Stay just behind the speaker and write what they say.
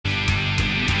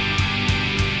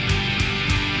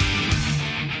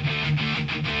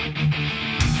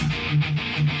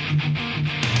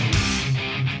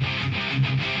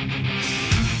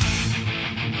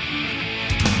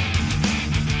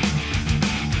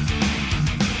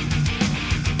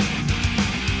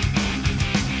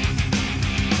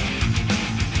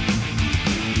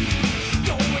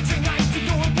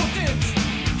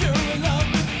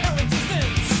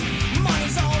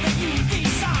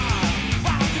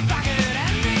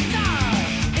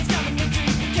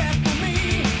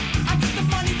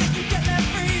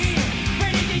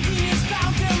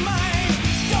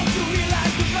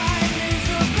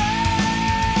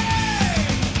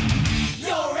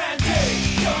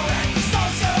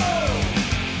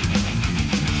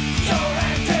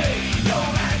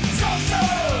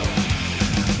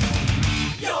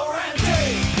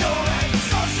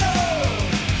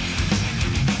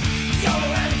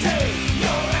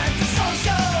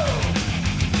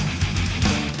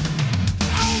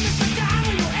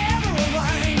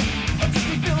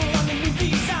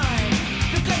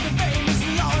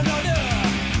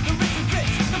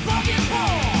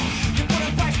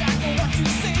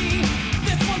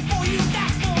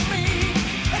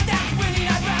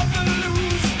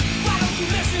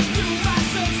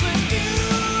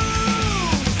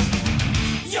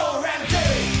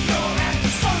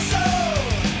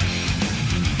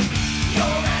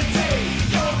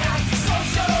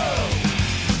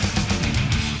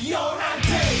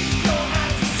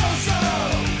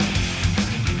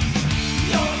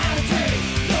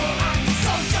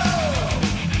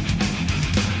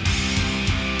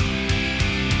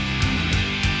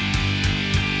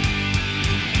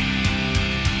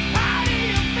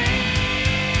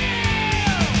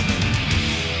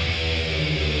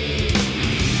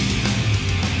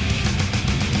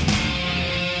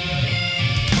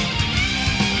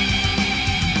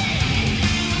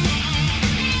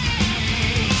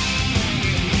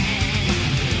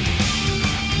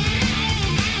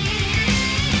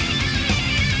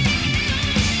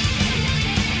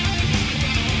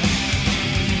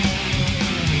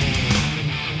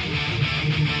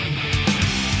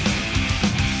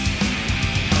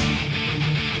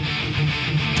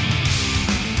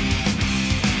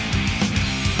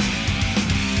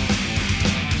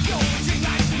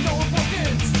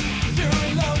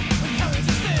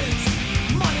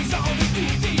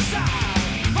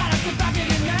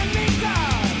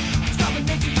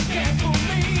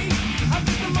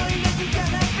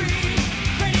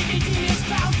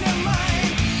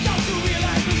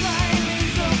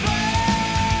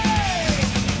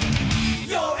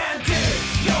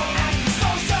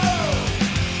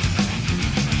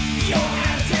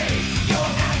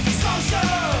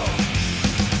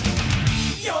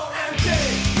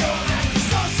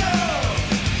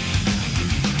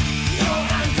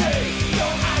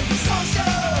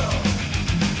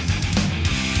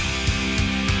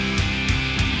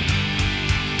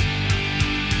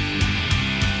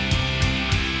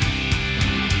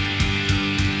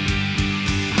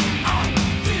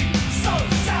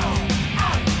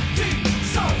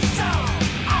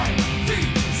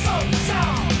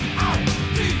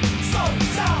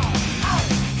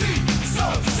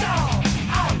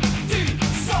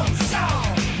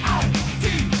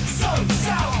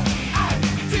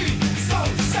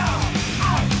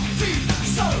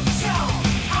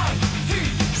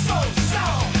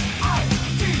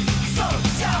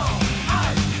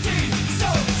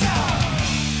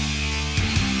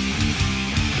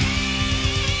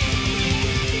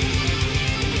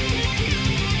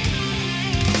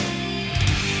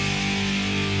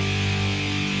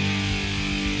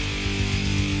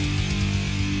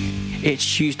It's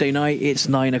Tuesday night, it's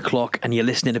 9 o'clock, and you're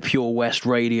listening to Pure West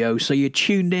Radio, so you're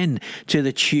tuned in to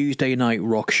the Tuesday Night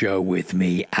Rock Show with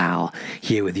me, Al,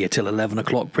 here with you till 11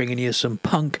 o'clock, bringing you some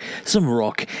punk, some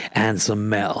rock, and some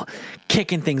metal.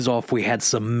 Kicking things off, we had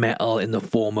some metal in the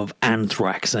form of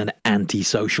Anthrax and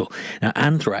Antisocial. Now,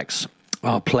 Anthrax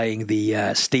are playing the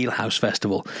Steelhouse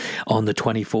Festival on the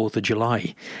 24th of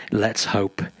July. Let's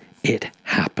hope it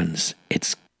happens.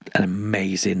 It's an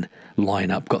amazing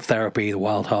lineup. Got Therapy, the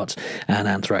Wild Hearts, and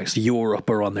Anthrax. Europe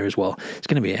are on there as well. It's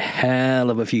going to be a hell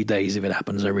of a few days if it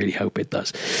happens. I really hope it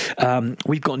does.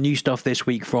 We've got new stuff this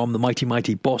week from the Mighty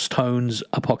Mighty Boss Tones,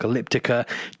 Apocalyptica,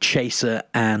 Chaser,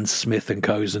 and Smith &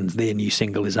 Co's, and their new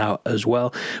single is out as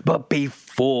well. But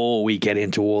before we get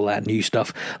into all that new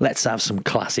stuff, let's have some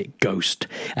classic Ghost.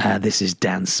 This is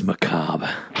Dance Macabre.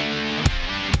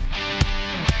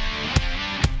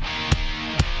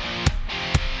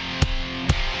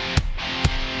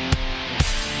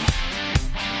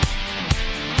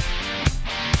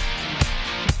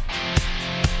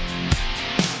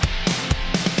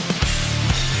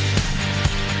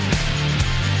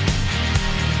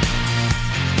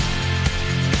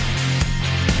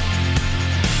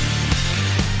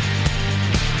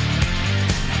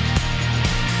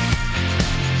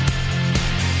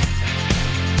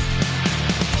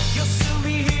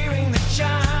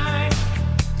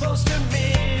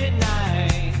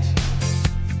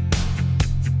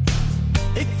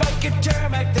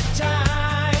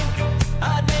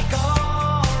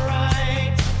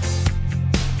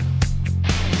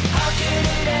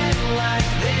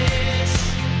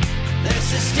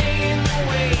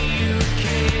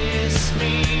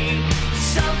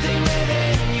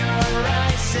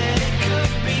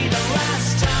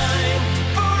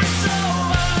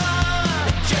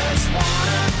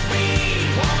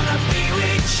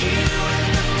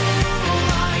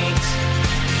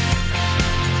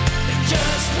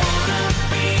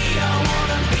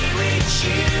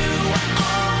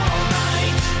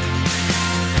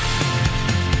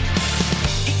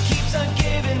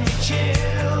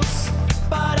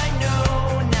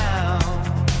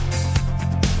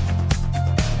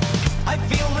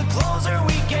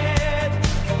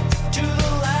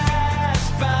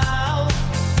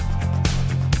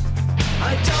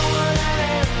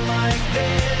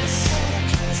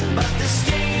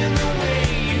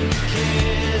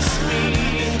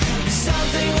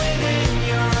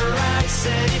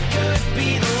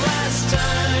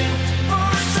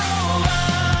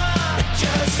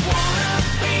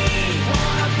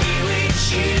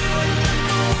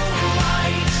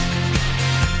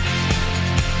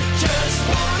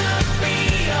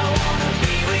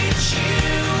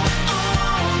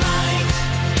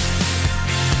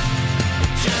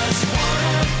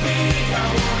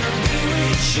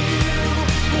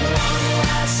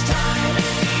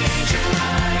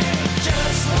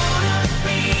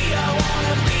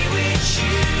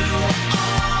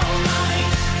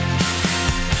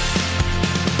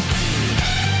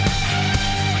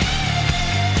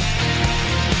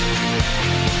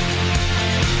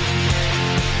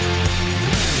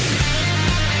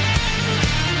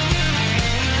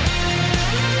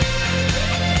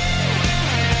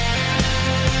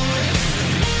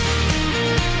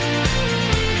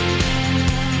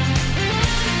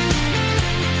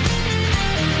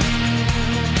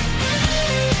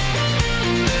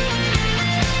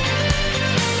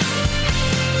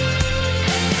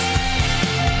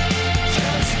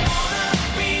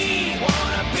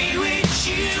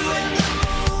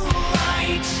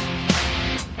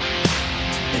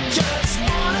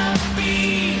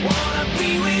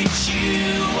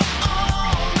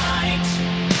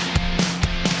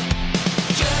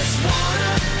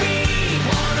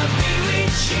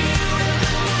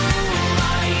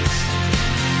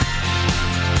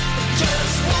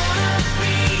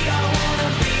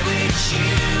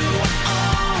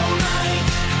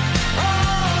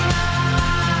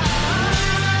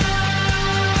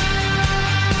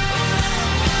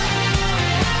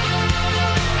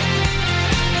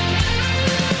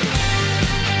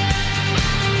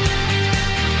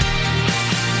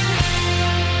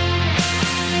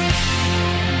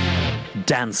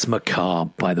 Dance Macabre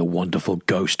by the wonderful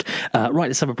Ghost. Right,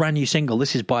 let's have a brand new single.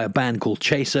 This is by a band called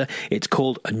Chaser. It's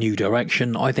called A New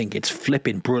Direction. I think it's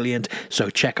flipping brilliant, so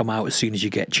check them out as soon as you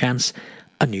get a chance.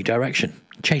 A New Direction.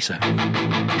 Chaser.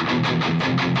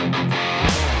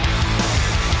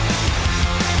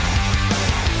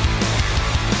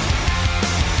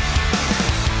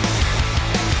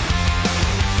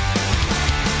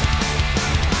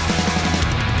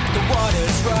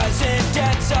 Rising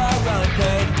debts are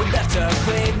unpaid. We're left to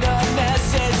clean the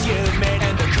messes you've made,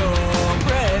 and the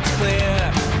culprit's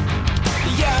clear.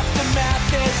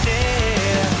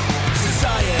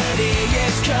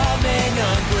 becoming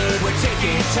unglued. We're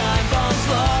taking time bombs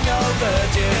long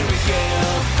overdue. We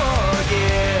failed for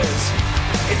years.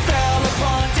 It fell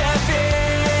upon deaf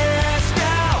ears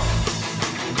now.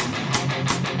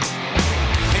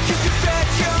 And you can bet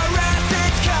your ass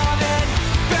it's coming.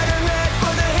 Better head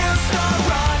for the hills, start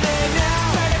running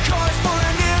now. Set a course for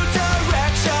a new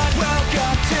direction.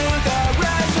 Welcome to the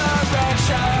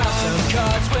resurrection. Some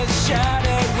cards with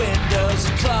shattered windows.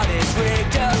 Plot is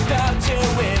rigged, about to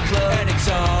implode. And it's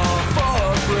all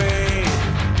for free.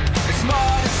 It's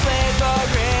modern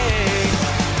slavery.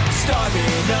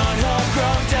 Starving on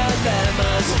homegrown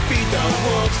dilemmas. Will feed the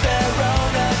wolves their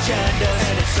own agendas.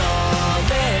 And it's all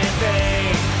in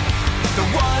vain. The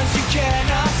ones you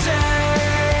cannot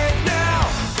save now.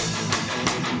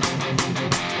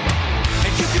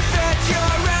 And you can bet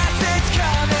your ass it's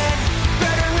coming.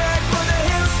 Better head for the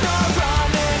hills, start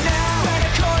running now. Set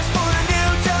a course for a new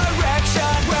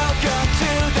direction. Welcome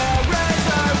to the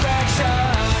resurrection.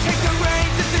 Take the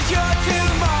reins, this is your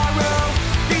tomorrow.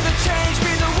 Be the change,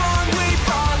 be the one we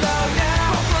follow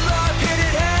now. Buckle up, hit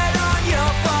it head on,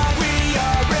 you'll find we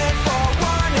are in for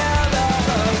one hell of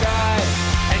a ride.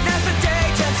 And as the day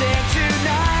turns into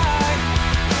night,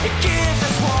 it gives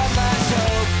us one last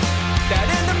hope that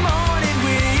in the morning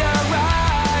we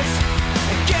arise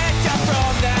and get down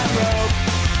from that rope.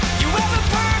 You have a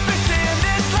purpose in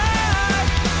this life,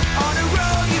 on a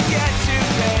road you've yet to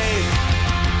pave.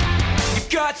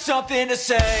 You've got something to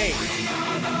say.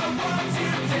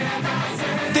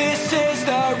 This is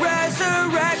the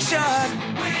resurrection.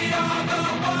 We are the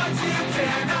ones you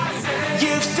cannot save.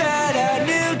 You've set a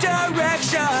new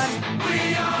direction.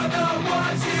 We are the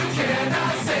ones you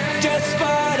cannot save.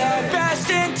 Despite our best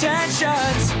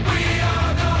intentions. We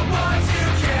are the ones you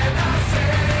cannot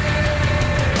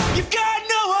save. You've got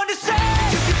no one to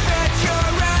save. You can bet your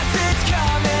ass it's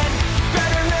coming.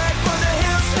 Better head for the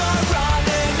hills, start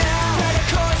running now. Set a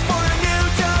course for a new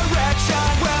direction.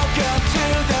 Welcome to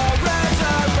the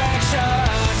resurrection.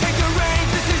 Take the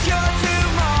reins, this is your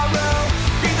tomorrow.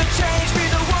 Be the change, be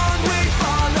the one we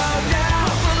follow now.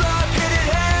 Buckle up, hit it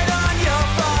head on, you'll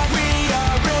find we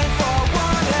are in for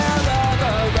one hell of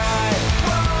a ride.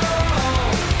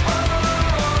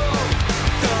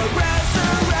 The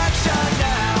resurrection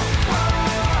now.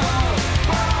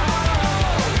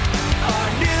 Our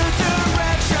new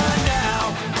direction now.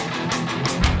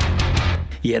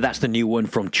 Yeah, that's the new one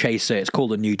from Chaser. It's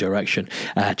called A New Direction.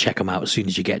 Check them out as soon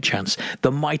as you get a chance.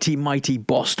 The mighty, mighty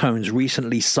Boss Tones,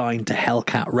 recently signed to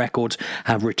Hellcat Records,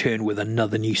 have returned with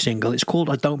another new single. It's called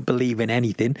I Don't Believe in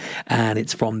Anything, and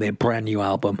it's from their brand new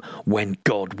album, When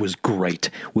God Was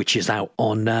Great, which is out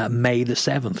on May the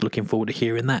 7th. Looking forward to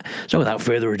hearing that. So without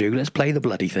further ado, let's play the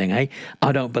bloody thing, eh?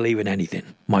 I Don't Believe in Anything.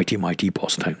 Mighty, mighty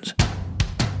Boss Tones.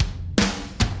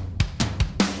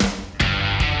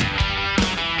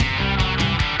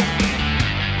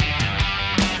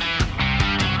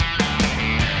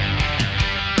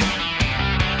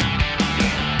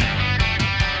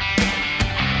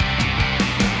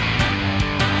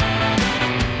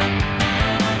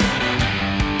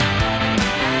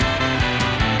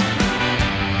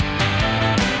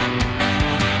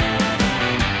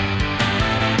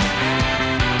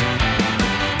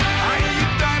 I hear you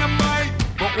dynamite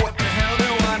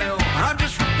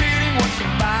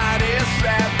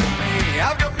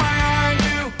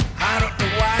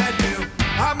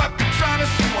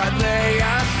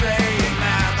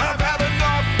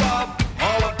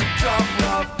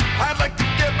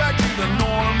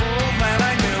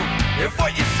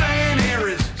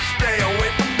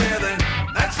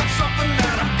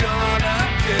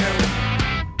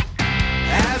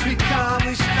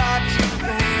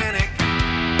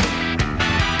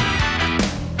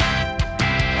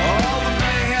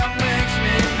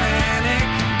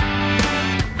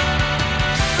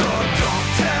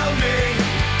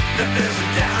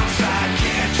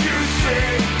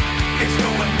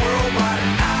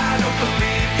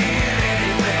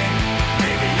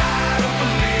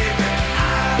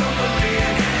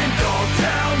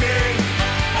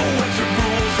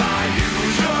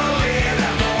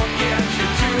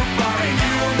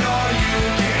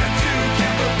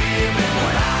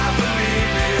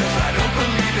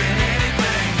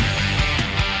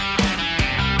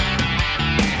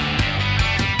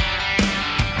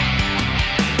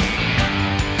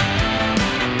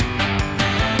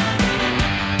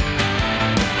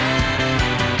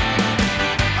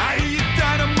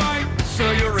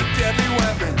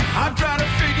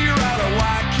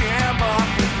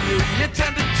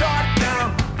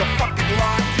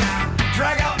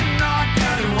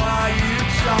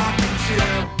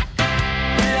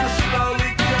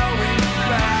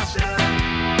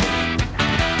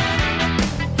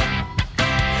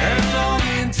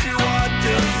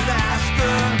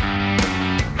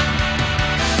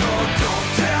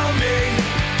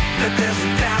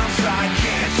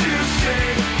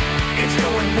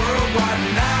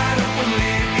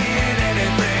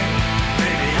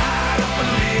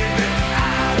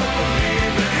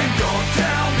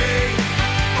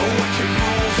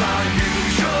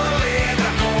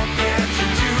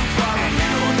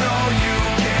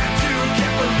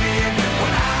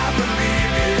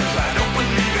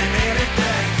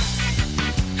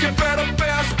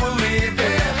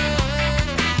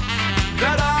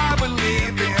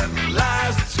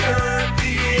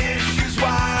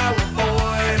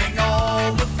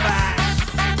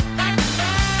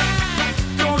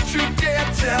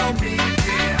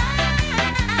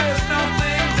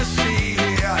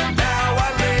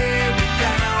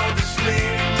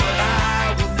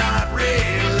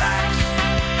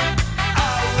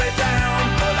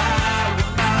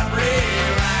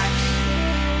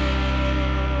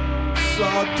So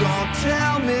don't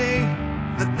tell me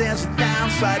that there's a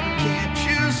downside, and can't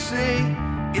you see?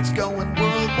 It's going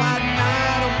worldwide and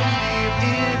I don't believe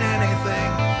in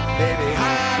anything. Baby,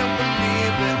 I don't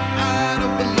believe it, I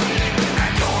don't believe it.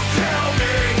 And don't tell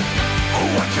me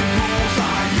what your rules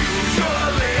are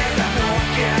usually. That won't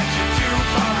get you too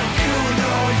far. You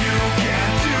know you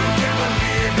can't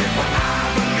believe it. What I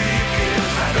believe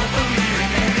is I don't believe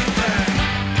in anything.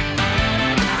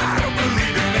 I don't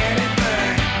believe in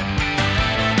anything.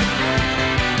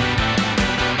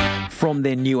 From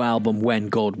their new album When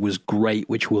God Was Great,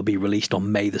 which will be released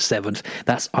on May the 7th.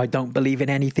 That's I Don't Believe in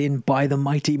Anything by the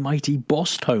mighty, mighty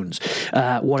Boss Tones.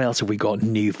 What else have we got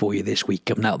new for you this week?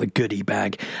 Coming out of the goodie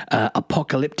bag.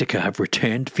 Apocalyptica have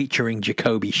returned, featuring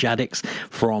Jacoby Shaddix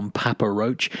from Papa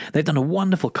Roach. They've done a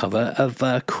wonderful cover of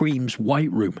Cream's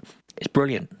White Room. It's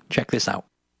brilliant. Check this out.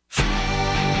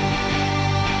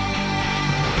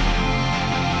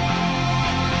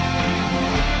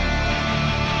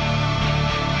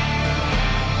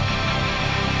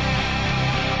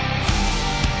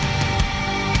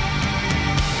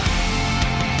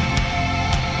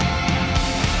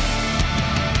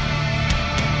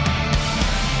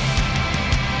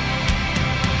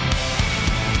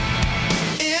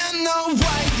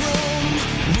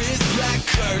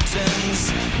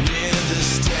 Curtains near the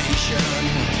station.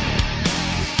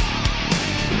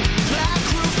 Black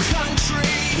roof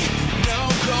country,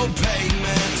 no-go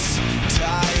pavements,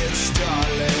 tired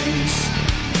starlings.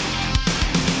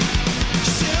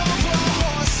 Silver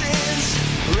horses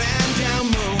ran down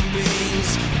moonbeams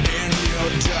in your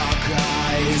dark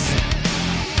eyes.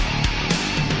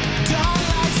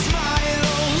 Dawnlight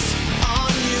smiles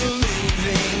on you,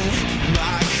 leaving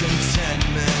my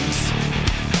contentment.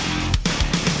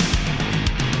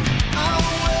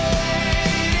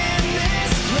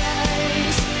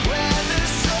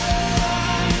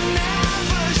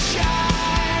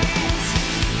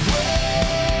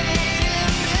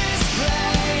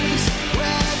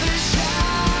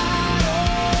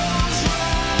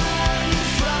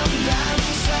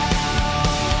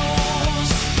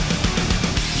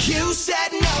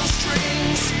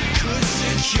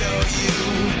 Secure you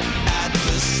at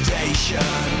the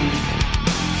station.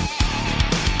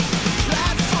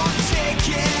 Platform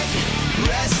ticket,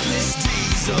 restless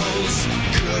diesels,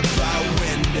 goodbye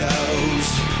windows.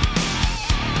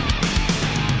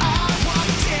 I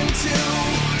walked into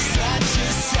such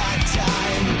a sad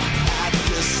time at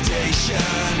the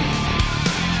station.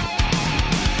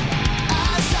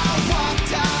 As I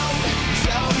walked out,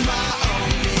 felt my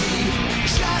own need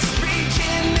just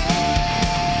beginning.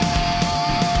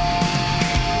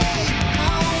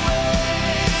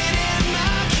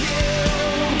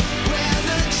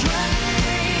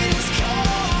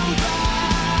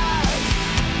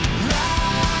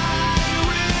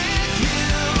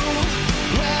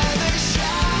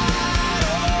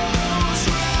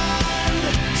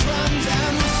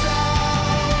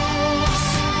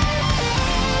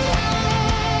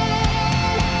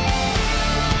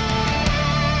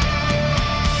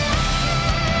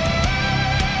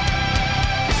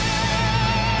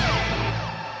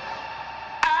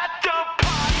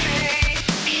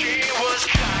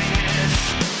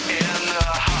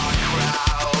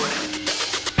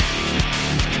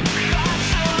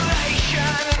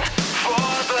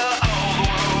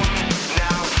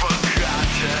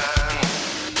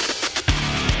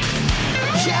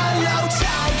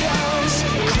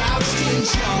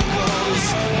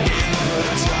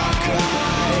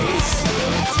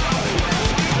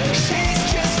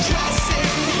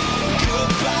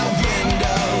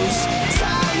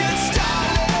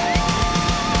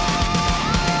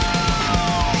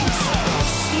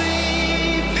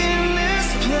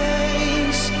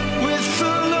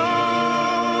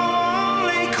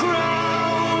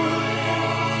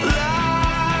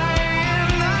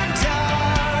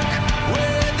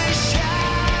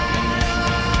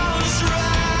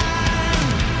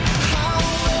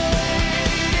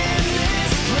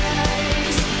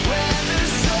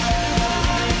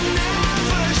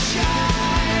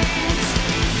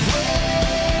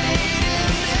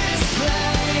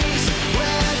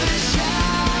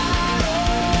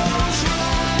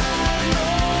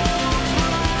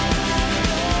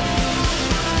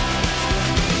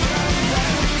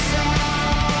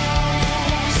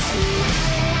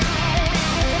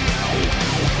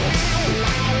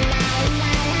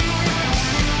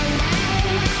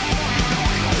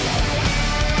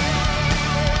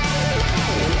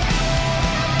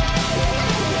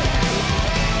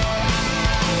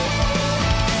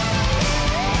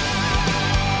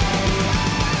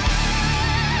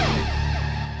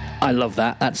 I love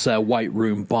that. That's White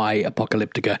Room by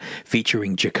Apocalyptica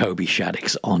featuring Jacoby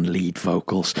Shaddix on lead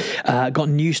vocals. Got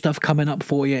new stuff coming up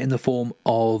for you in the form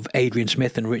of Adrian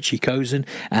Smith and Richie Kozen,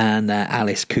 and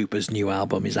Alice Cooper's new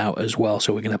album is out as well,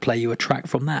 so we're going to play you a track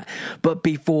from that. But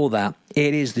before that,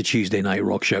 it is the Tuesday Night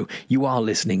Rock Show. You are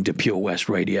listening to Pure West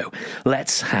Radio.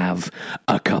 Let's have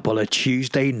a couple of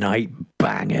Tuesday night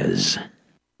bangers.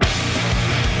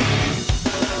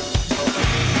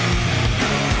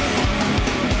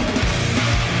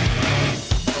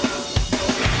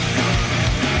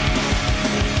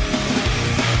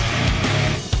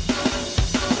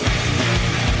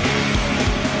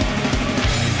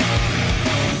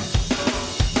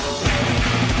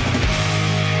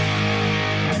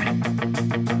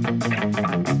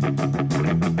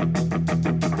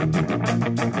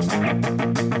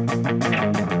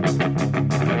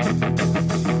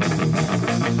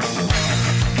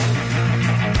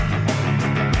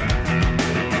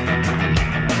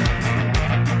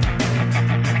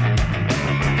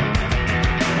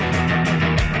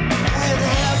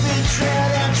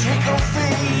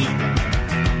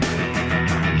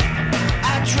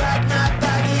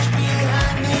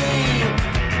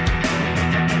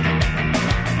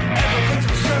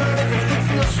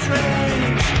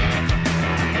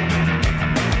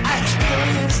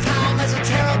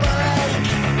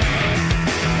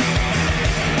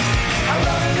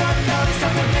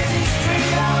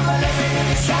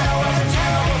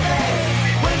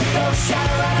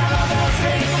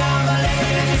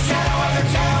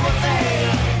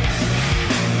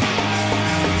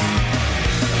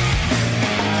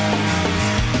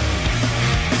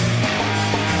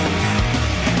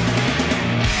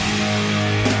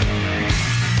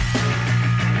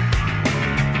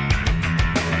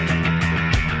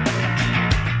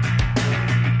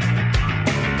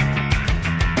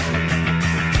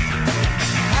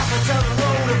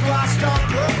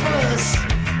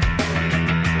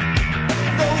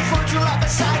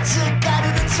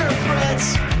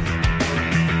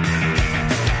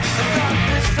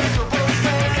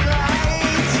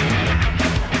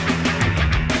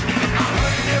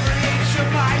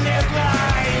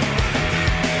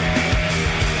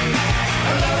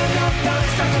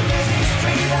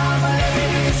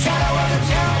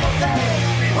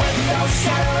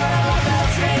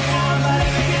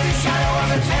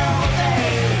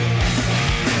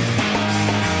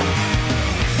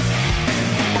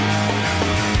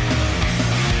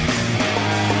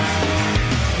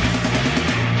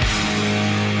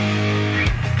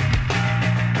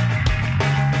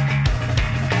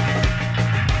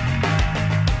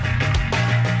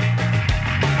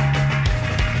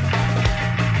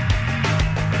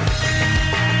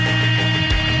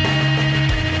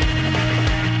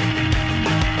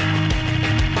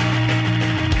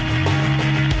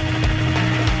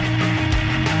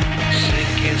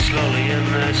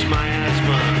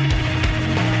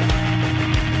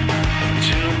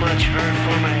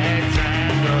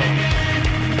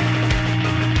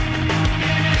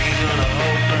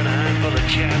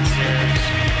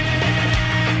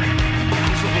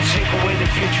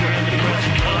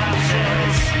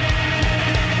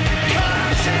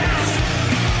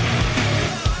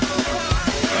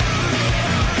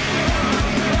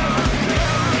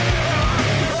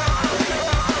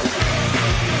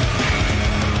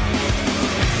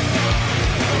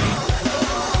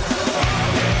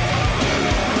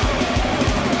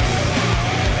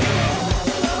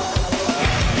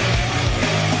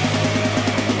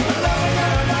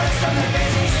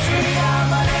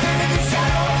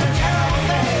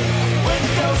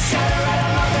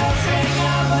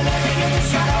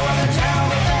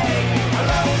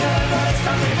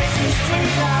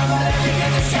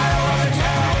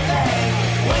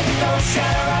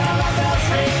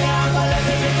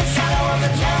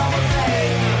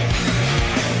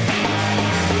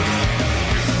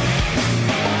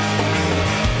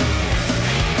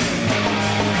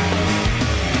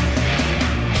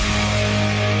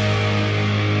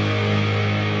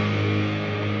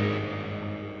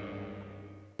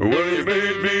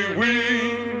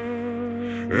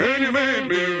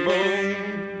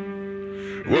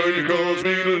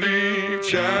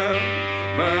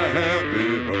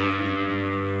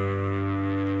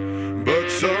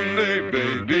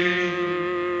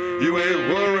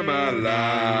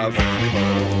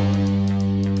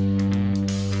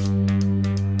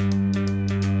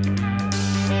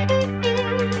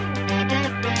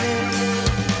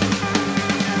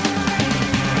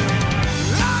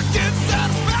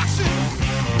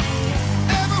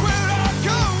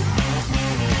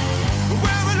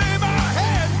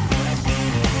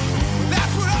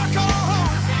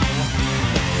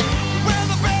 Where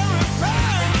the barren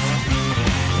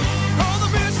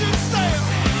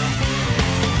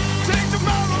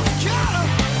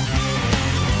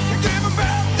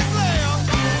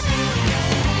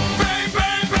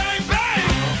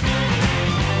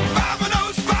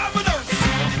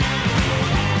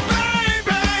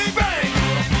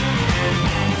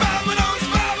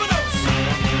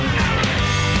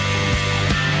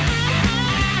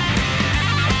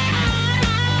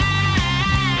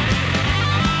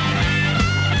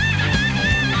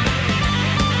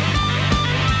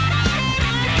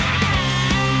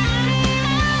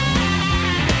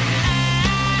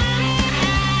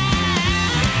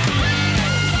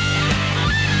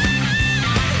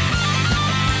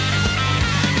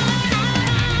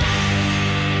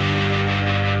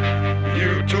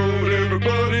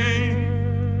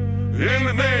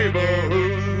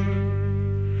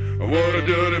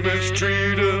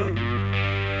treat her,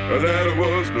 that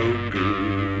was no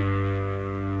good.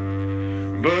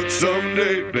 But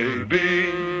someday, baby,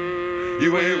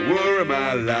 you ain't worry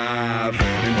my life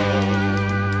anymore.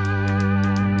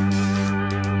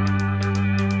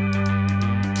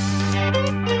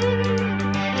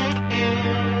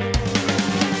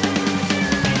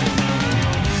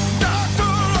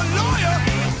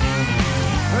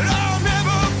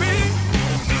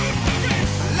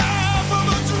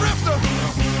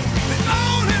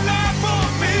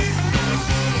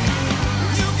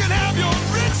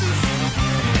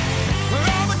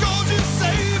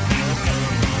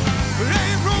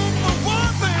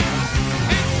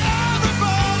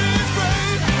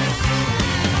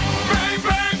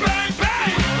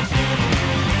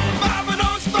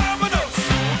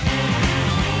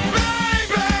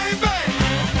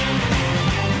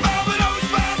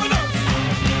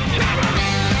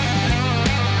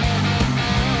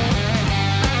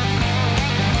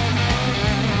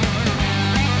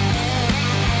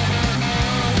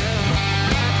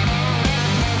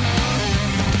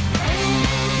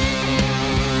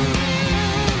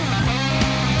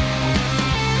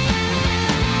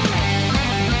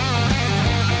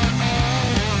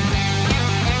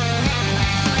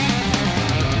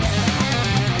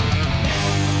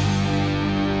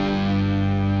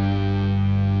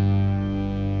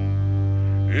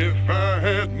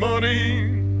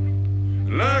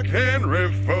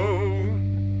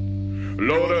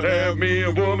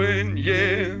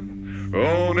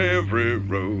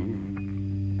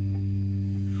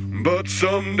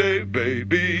 Someday,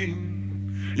 baby,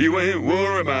 you ain't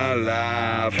worry my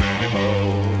life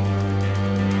anymore.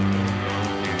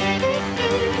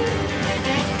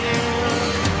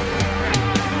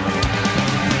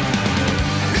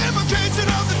 Invocation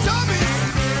of the dummies,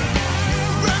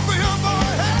 requiem for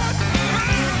a head,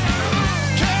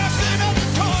 cashing at the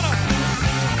corner,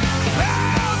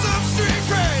 piles of street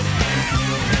cred.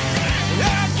 I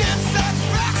get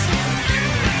satisfaction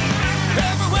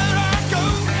everywhere I go.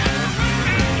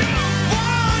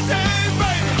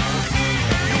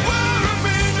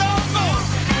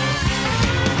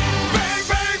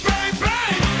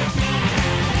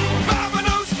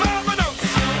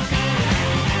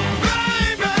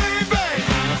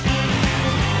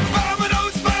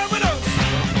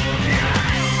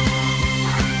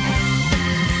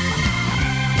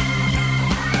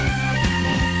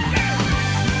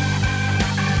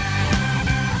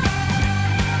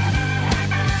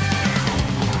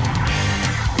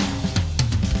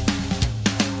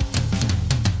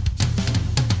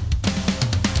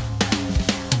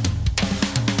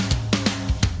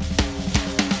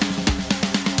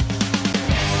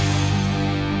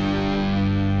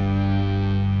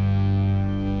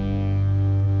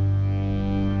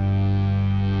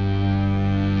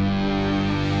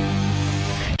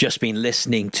 Just been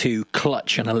listening to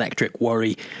Clutch and Electric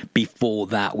Worry. Before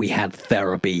that, we had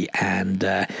Therapy and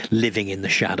Living in the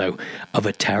Shadow of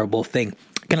a Terrible Thing.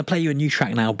 Going to play you a new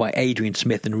track now by Adrian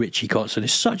Smith and Richie Kotzen.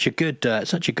 It's such a good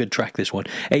track, this one.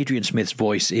 Adrian Smith's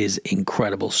voice is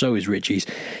incredible. So is Richie's.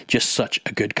 Just such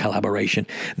a good collaboration.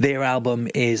 Their album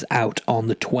is out on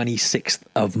the 26th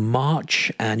of March,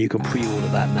 and you can pre-order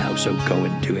that now. So go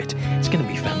and do it. It's going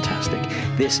to be fantastic.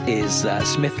 This is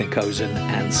Smith and Kotzen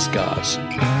and Scars.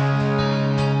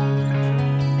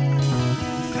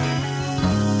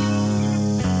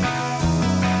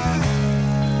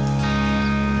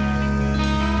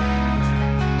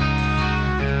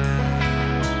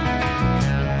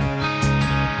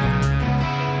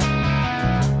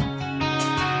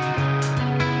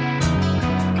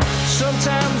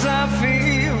 Sometimes I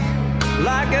feel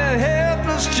like a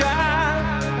helpless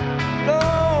child,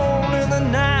 alone in the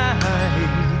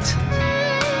night.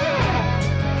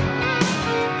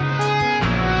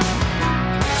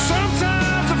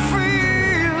 Sometimes I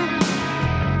feel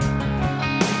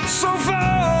so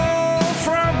far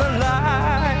from the light.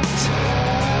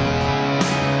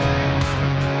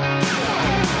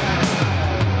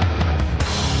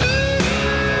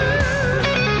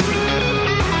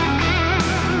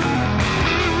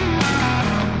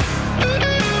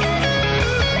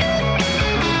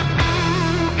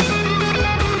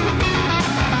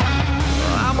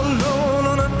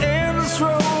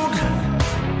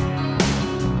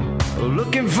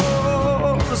 Looking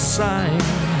for the sign.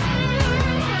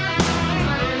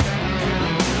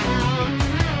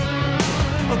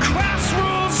 A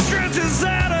crossroads stretches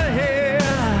out ahead,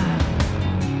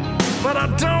 but I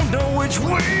don't know which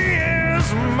way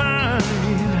is mine.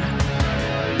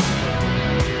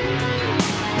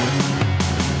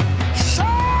 So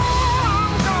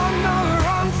I'm gonna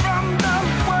run from the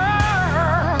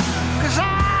world, 'cause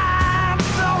I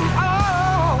don't know.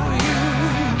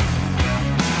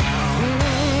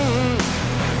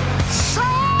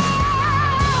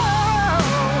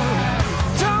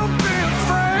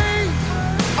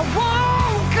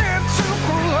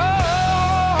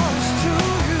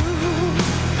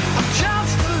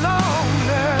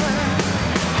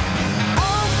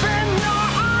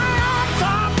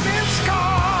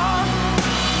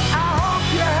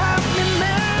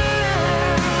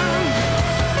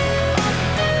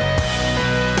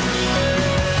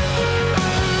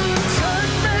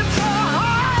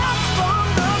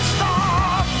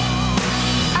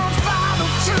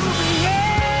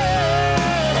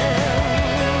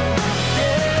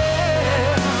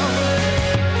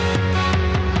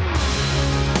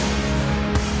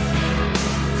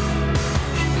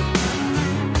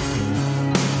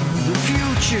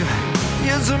 future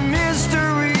is a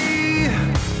mystery.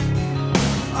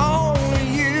 Only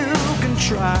you can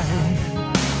try.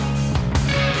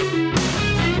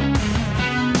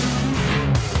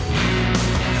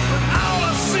 But all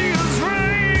I see is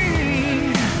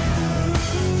rain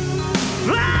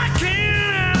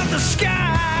blocking out the sky.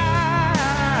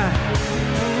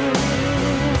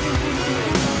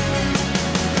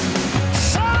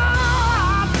 So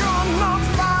I'm gonna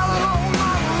follow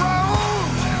my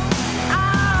road.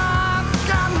 I've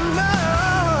got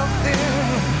nothing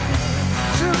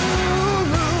to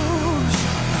lose.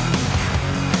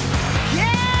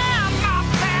 Yeah, my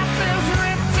path is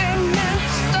written in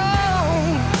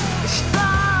stone. The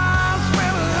stars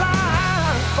will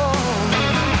align for me.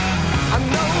 I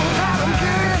know that I'm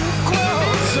getting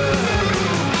closer.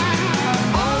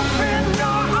 Open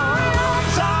your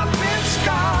arms, I've been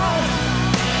scarred.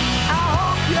 I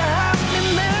hope you have me,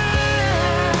 man.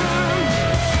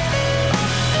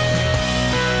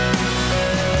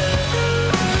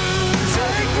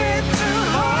 Take me to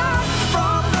heart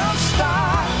from the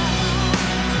start.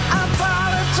 I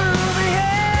follow to the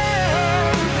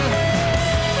end.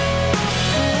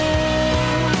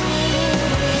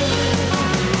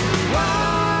 Why?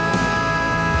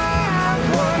 I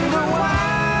wonder why.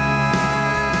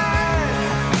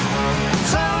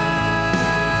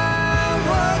 Time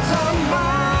was on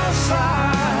my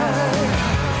side.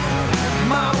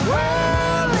 My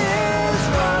well is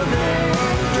running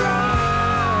dry.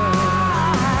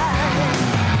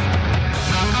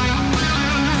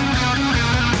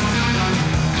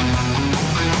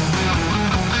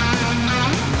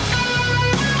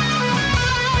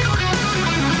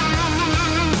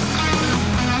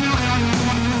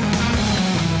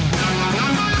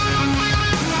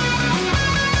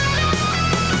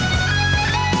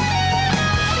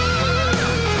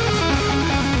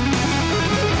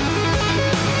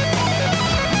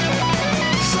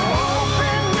 So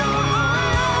open your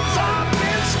arms, I've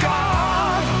been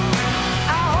scarred.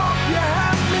 I hope you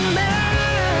have me, man.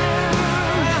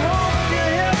 I hope you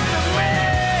have me.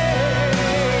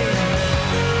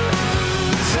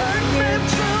 Take me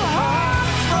to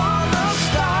heart from the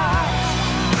start.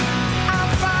 I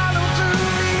follow to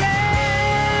the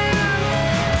end.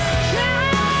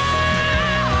 Yeah,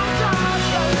 I'm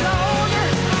just alone.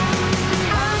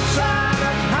 I'm tired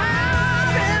of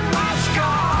hiding my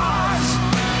scars.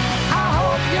 I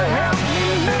hope you help me,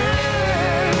 man.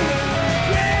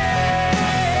 Yeah.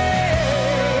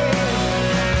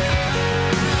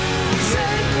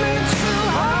 Take me to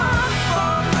heart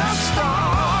from the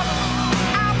start.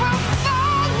 I will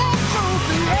follow through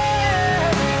the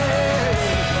end.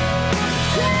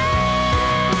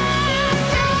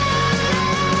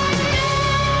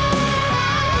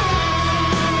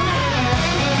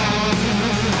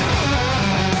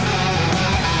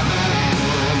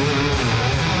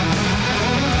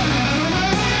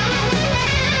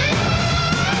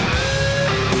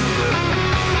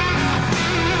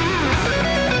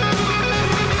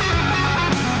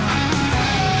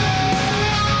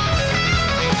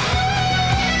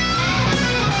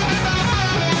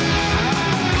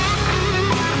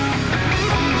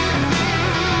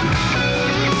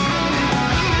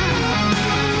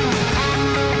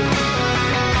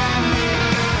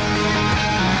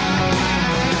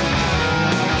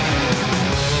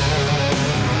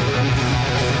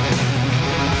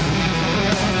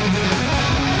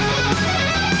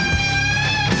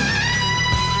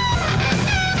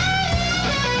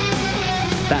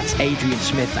 That's Adrian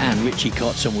Smith and Richie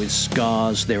Kotzen with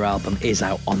Scars. Their album is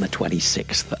out on the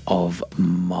 26th of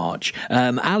March.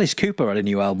 Alice Cooper had a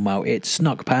new album out. It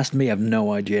snuck past me. I have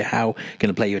no idea how. Going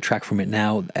to play you a track from it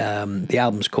now. The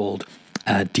album's called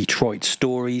Detroit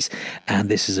Stories, and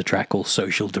this is a track called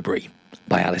Social Debris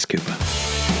by Alice Cooper.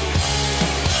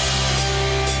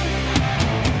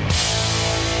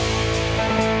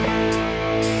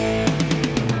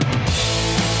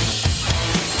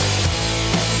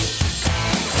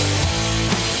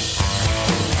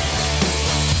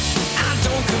 I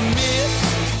don't commit,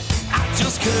 I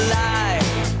just collide.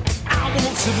 I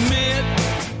won't submit,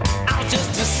 I'll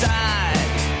just decide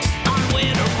on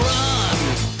where to run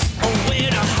or where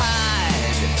to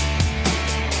hide.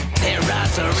 Their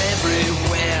eyes are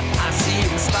everywhere, I see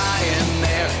them spying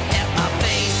there at my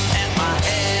face, at my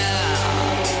hair.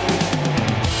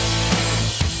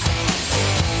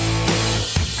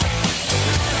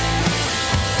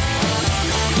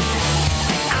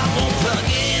 I won't plug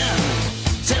in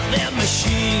to their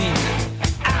machine.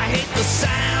 I hate the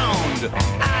sound,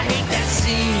 I hate that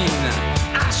scene.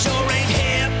 I sure ain't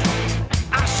hip,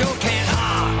 I sure can't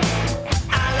hop.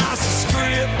 I lost the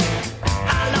script,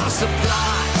 I lost the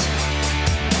plot.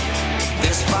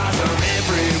 There's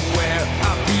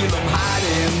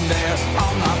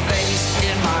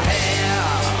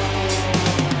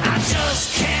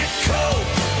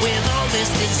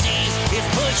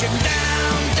pushing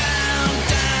down, down,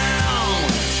 down,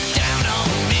 down on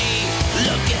me.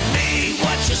 Look at me,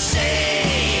 what you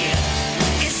say?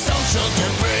 It's social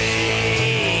debris.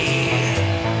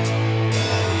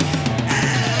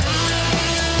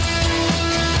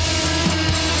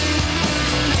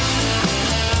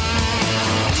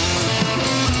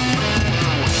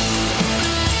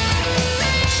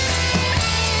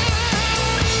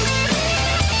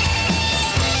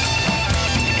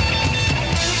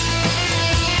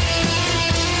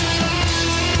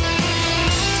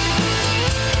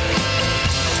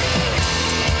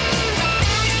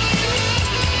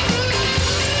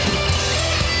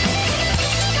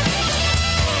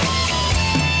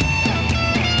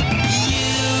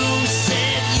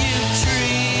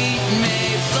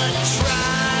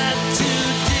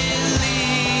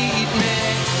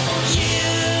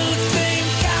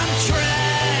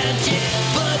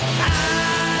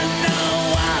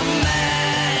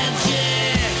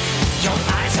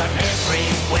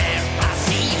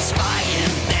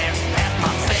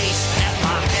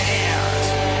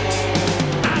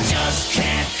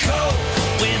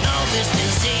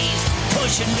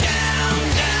 Pushing down,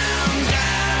 down,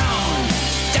 down,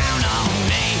 down on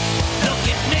me. Look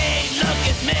at me, look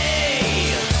at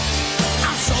me.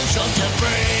 I'm social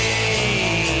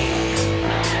debris.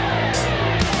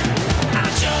 I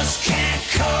just can't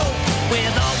cope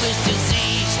with all this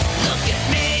disease. Look at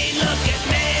me, look at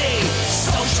me.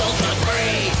 Social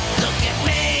debris. Look at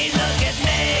me, look at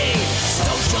me.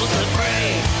 Social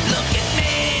debris. Look at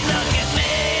me, look at me.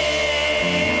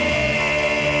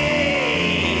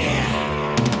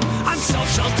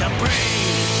 Social debris.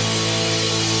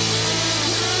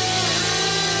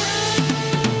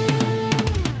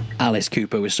 Alice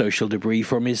Cooper was Social Debris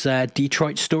from his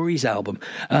Detroit Stories album.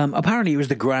 Apparently it was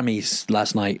the Grammys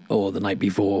last night or the night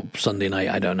before, Sunday night,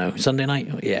 I don't know. Sunday night?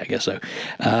 Yeah, I guess so.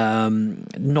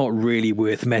 Not really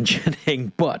worth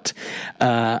mentioning, but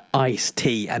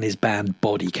Ice-T and his band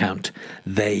Body Count,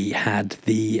 they had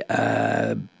the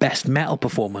best metal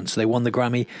performance. They won the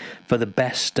Grammy for the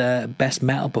best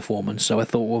metal performance, so I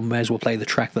thought, well, may as well play the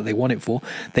track that they won it for.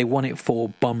 They won it for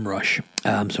Bum Rush, so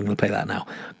I'm going to play that now.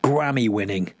 Grammy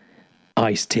winning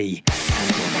Ice-T.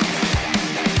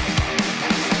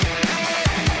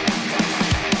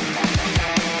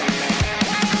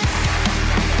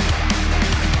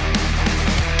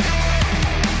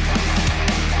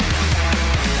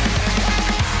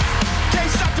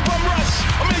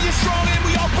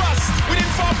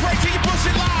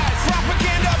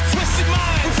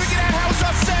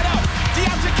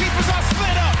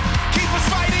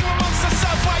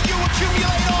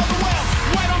 Accumulate all the wealth.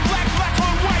 White on black, black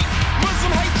on white.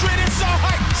 Muslim hatred is so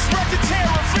hype.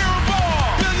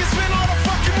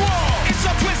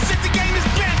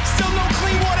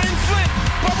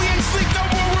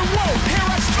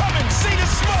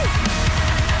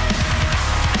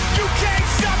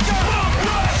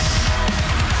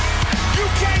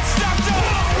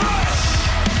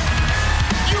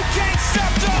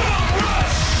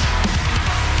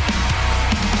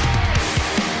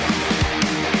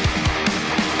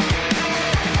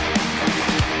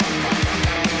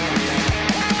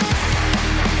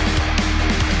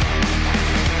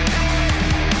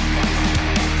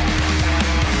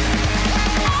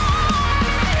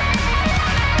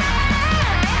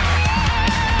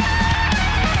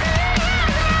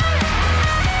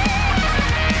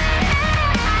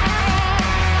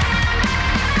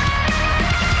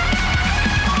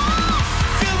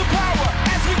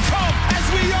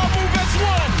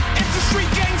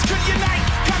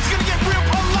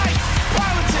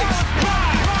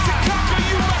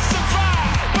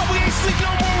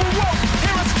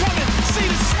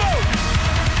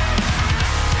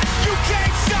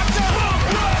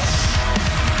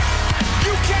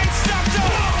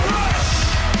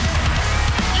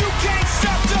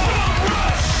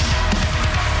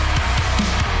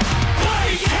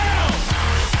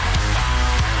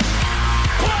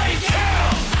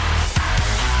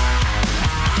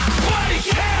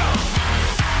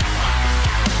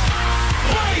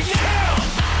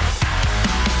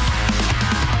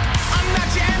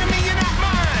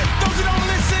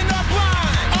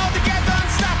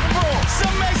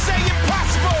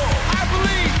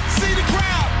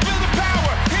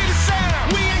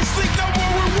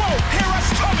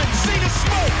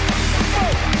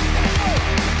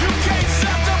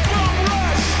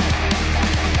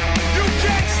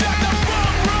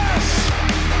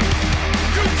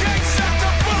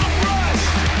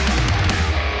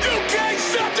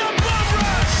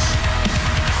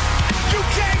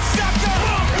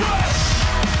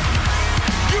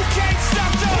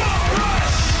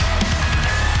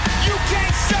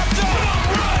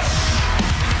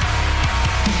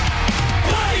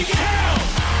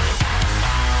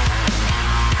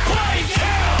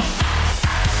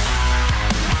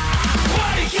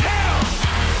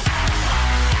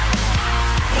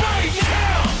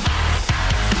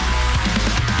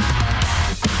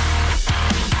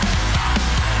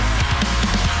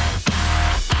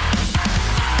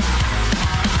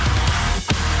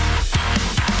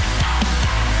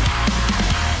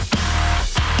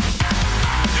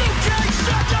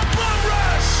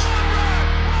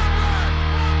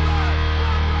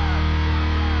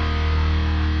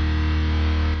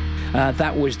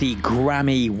 That was the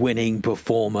Grammy-winning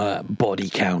performer Body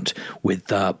Count with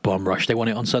Bum Rush. They won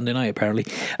it on Sunday night, apparently.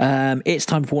 It's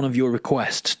time for one of your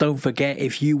requests. Don't forget,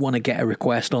 if you want to get a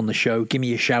request on the show, give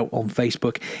me a shout on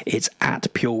Facebook. It's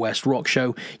at Pure West Rock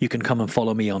Show. You can come and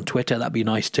follow me on Twitter. That'd be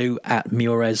nice too, at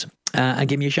Muirez. And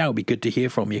give me a shout. It'd be good to hear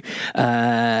from you.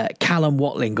 Callum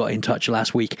Watling got in touch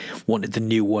last week, wanted the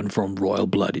new one from Royal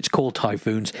Blood. It's called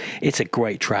Typhoons. It's a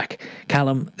great track.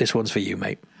 Callum, this one's for you,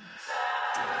 mate.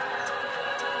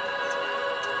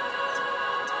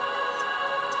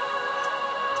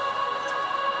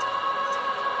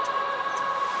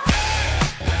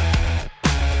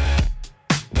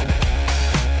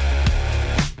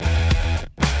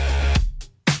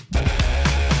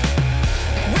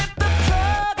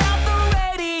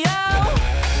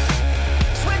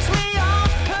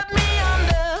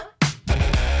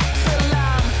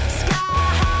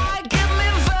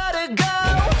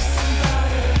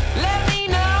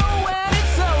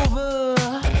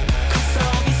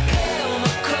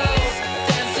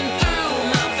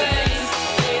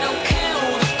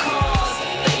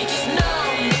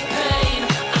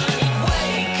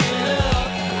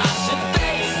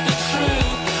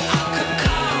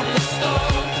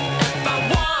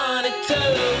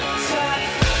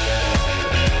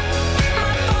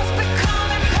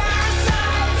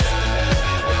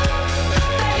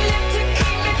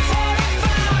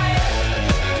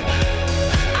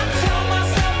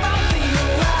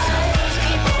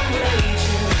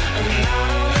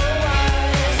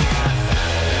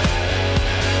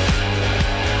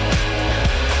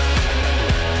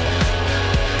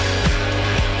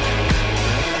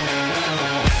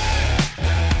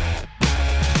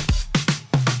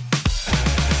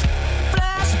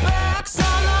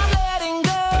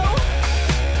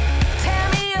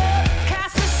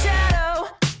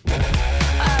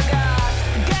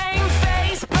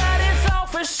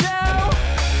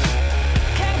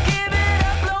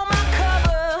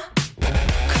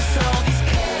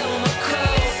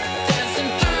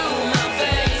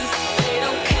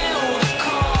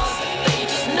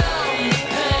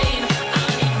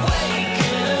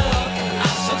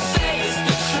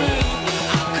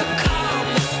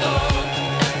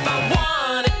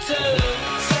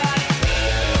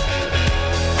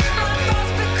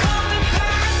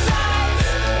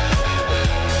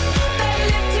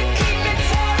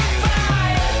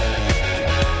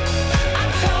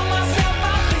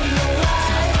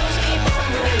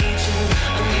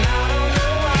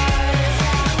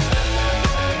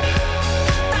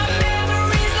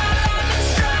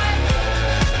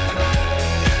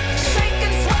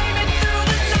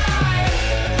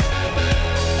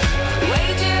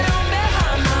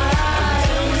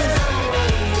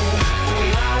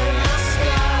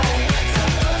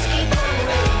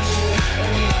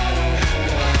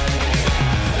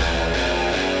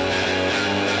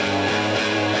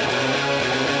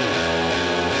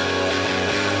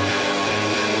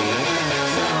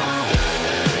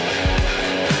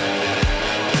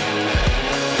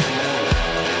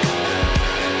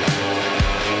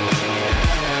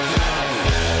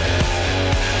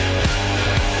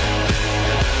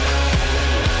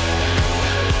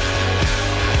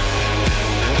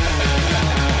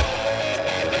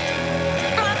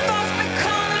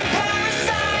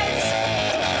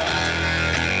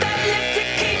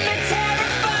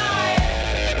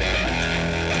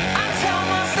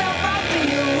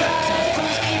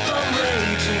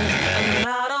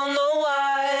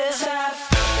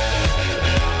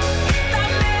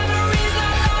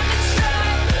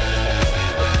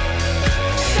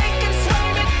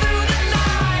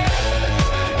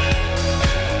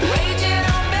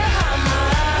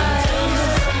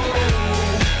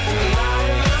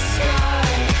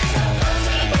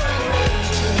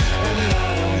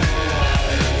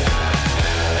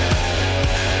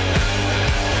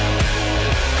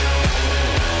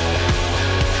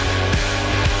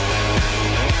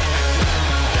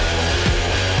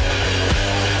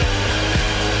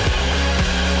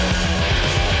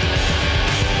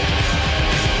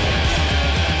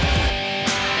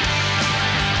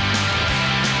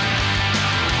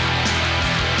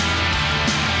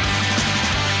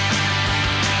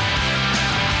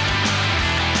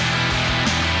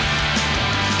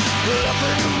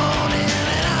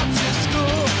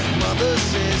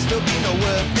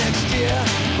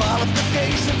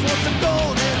 qualifications, what's the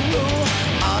golden rule?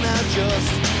 Honor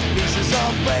just pieces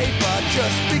of paper.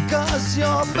 Just because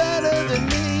you're better than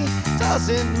me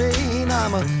doesn't mean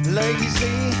I'm a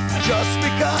lazy. Just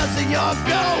because you're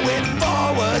going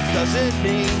forwards doesn't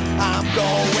mean I'm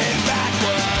going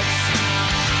backwards.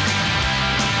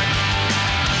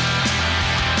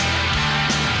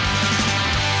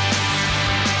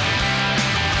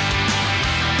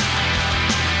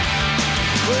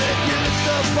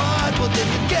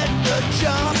 didn't get the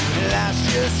job. Last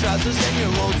year's trousers and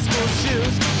your old school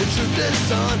shoes. The truth is,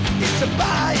 son, it's a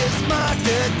buyer's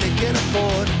market. They can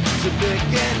afford to pick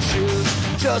and choose.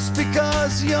 Just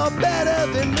because you're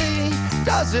better than me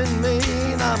doesn't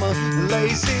mean I'm a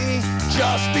lazy.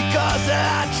 Just because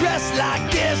I dress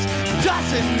like this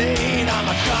doesn't mean I'm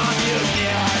a communist.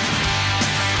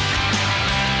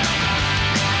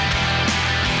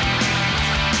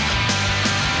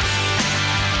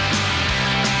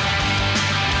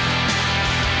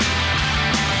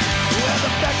 The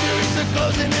factories are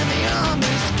closing and the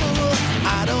army's full.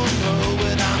 I don't know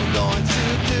what I'm going to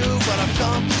do, but I've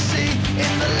come to see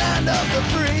in the land of the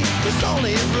free, there's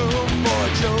only room for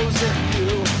a chosen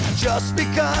few. Just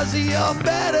because you're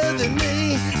better than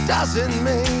me doesn't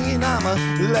mean I'm a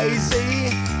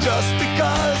lazy. Just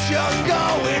because you're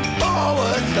going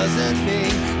forward doesn't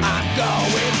mean I'm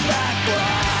going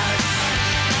backwards.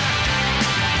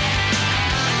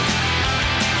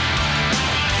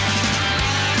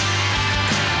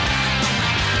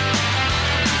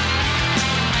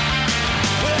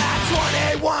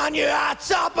 You're on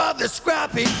top of the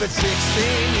scrap heap. At 16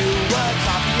 you were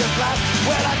top of your class.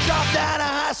 Well, I dropped out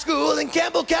of high school in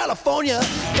Campbell, California.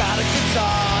 Got a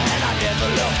guitar and I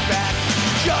never looked back.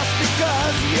 Just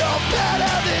because you're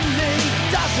better than me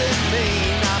doesn't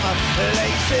mean I'm a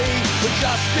lazy.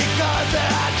 Just because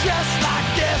I dress like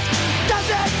this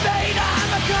doesn't mean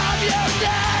I'm a communist.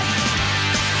 Yeah!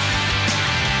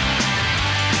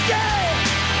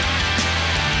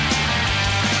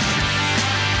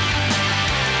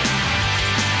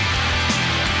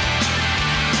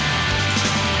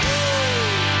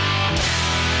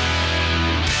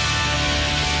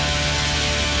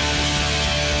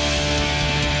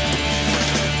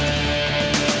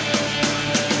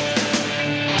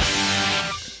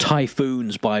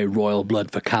 Typhoons by Royal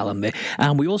Blood for Callum there.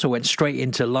 And we also went straight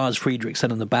into Lars Friedrichsen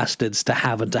and the Bastards, To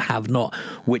Have and To Have Not,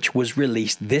 which was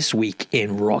released this week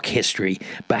in rock history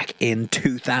back in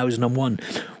 2001.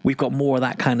 We've got more of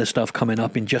that kind of stuff coming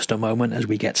up in just a moment as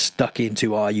we get stuck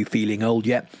into Are You Feeling Old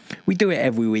Yet? We do it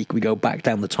every week. We go back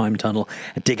down the time tunnel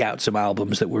and dig out some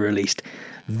albums that were released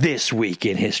this week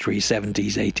in history,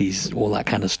 70s, 80s, all that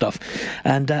kind of stuff,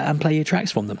 and play your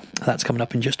tracks from them. That's coming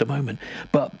up in just a moment.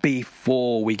 But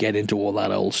before we get into all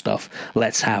that old stuff,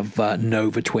 let's have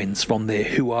Nova Twins from their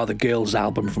Who Are the Girls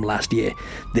album from last year.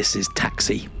 This is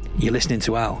Taxi. You're listening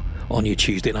to Al on your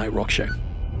Tuesday Night Rock Show.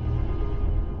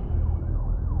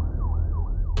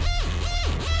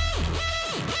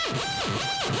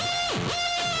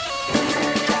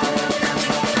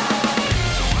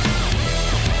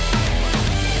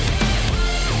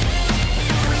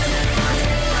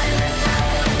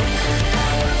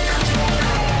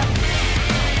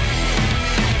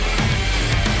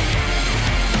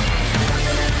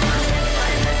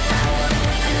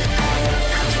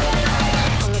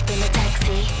 Pull up in a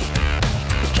taxi,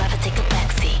 driver take a back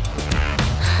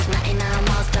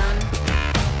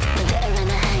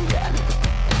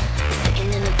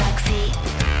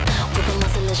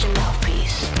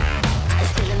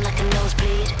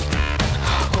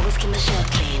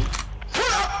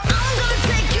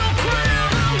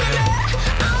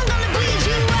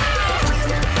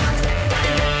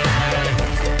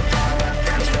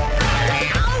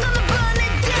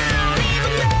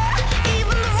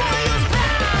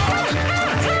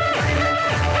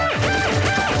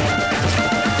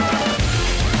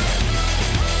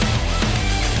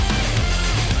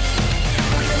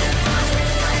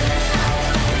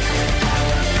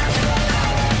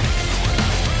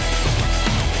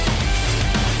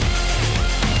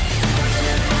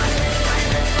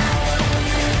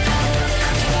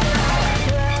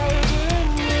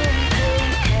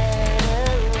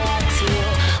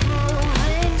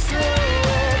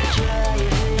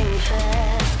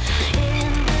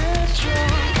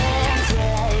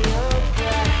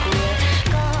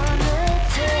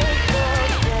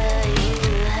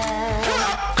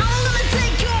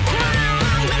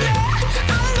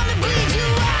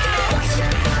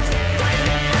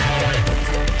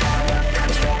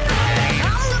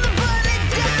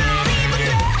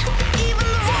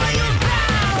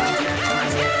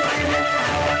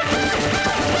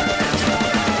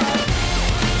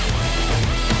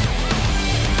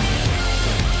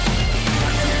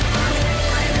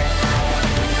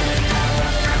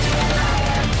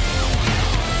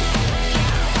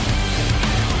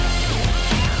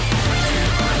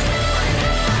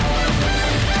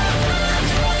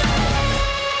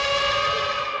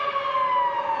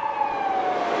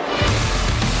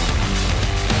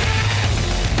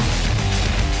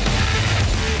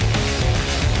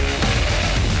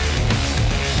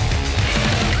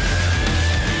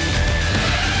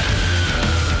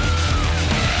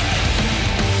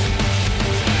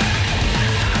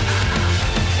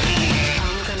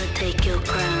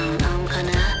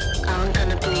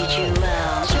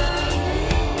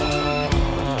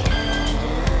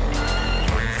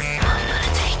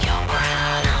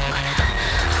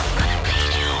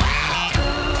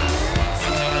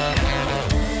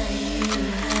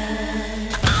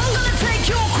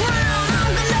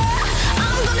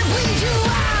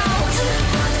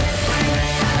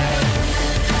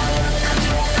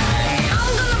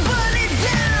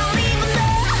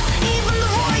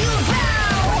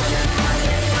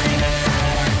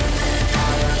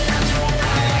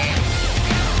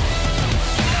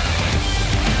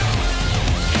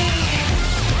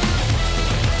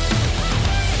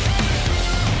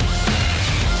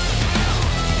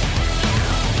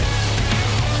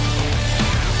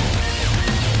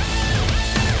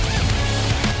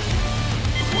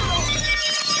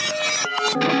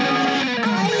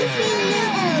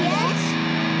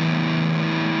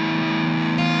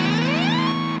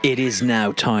It is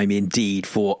now time indeed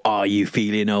for Are You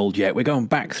Feeling Old Yet? We're going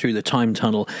back through the time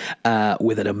tunnel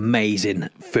with an amazing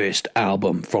first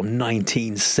album from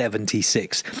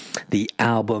 1976. The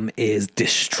album is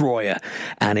Destroyer,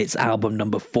 and it's album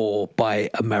number 4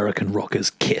 by American rockers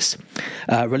Kiss.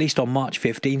 Released on March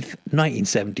 15th,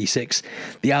 1976.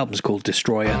 The album's called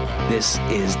Destroyer. This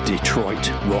is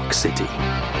Detroit Rock City.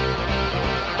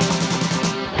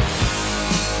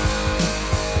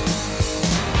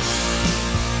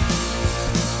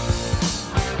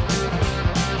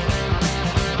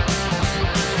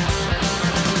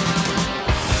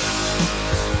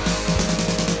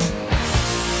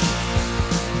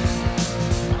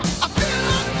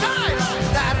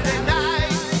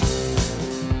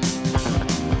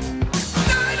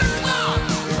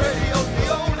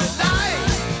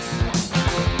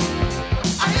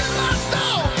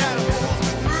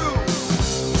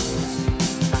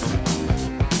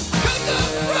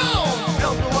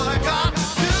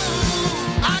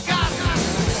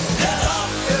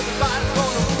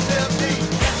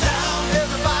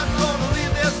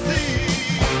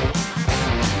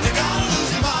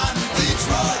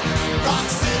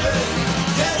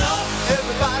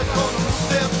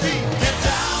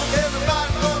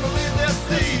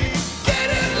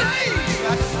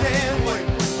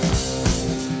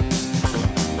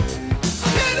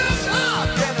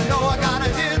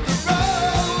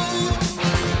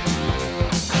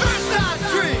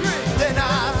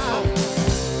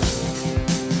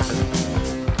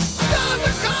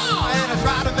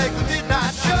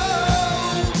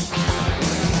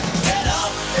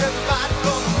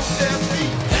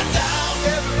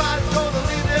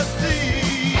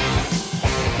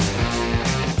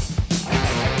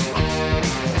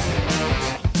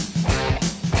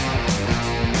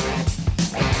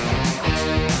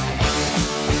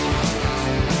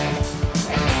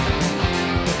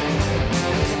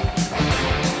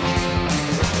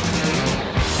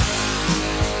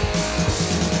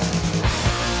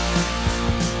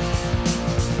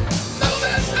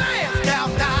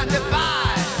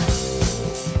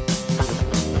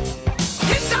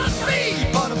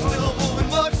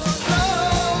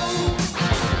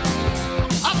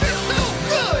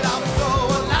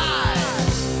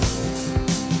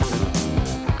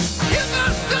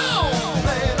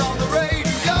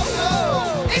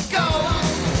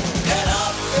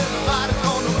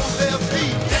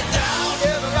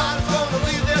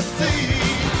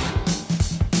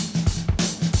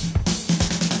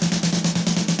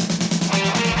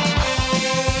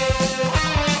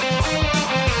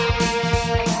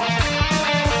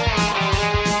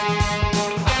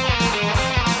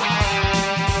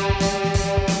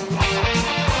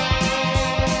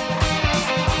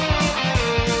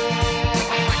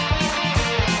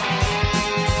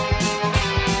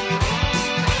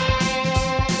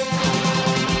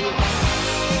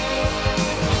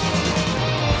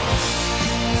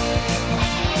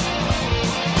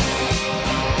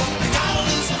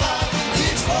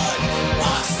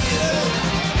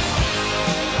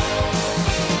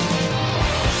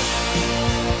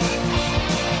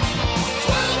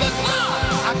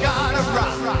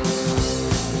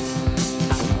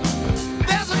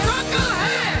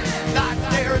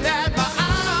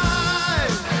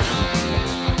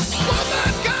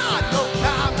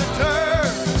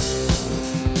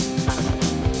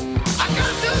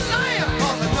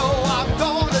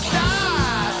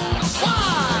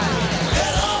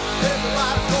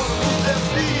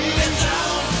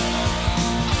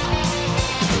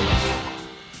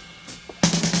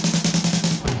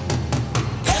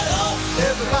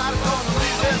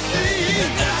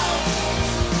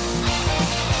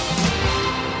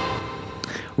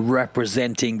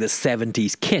 Representing the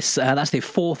 70s Kiss. That's their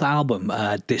 4th album,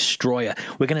 Destroyer.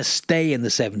 We're going to stay in the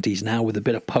 70s now with a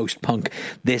bit of post-punk.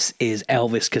 This is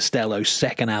Elvis Costello's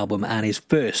 2nd album and his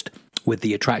first with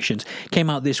The Attractions. Came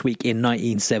out this week in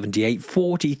 1978,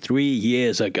 43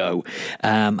 years ago.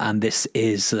 And this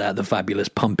is the fabulous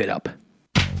Pump It Up.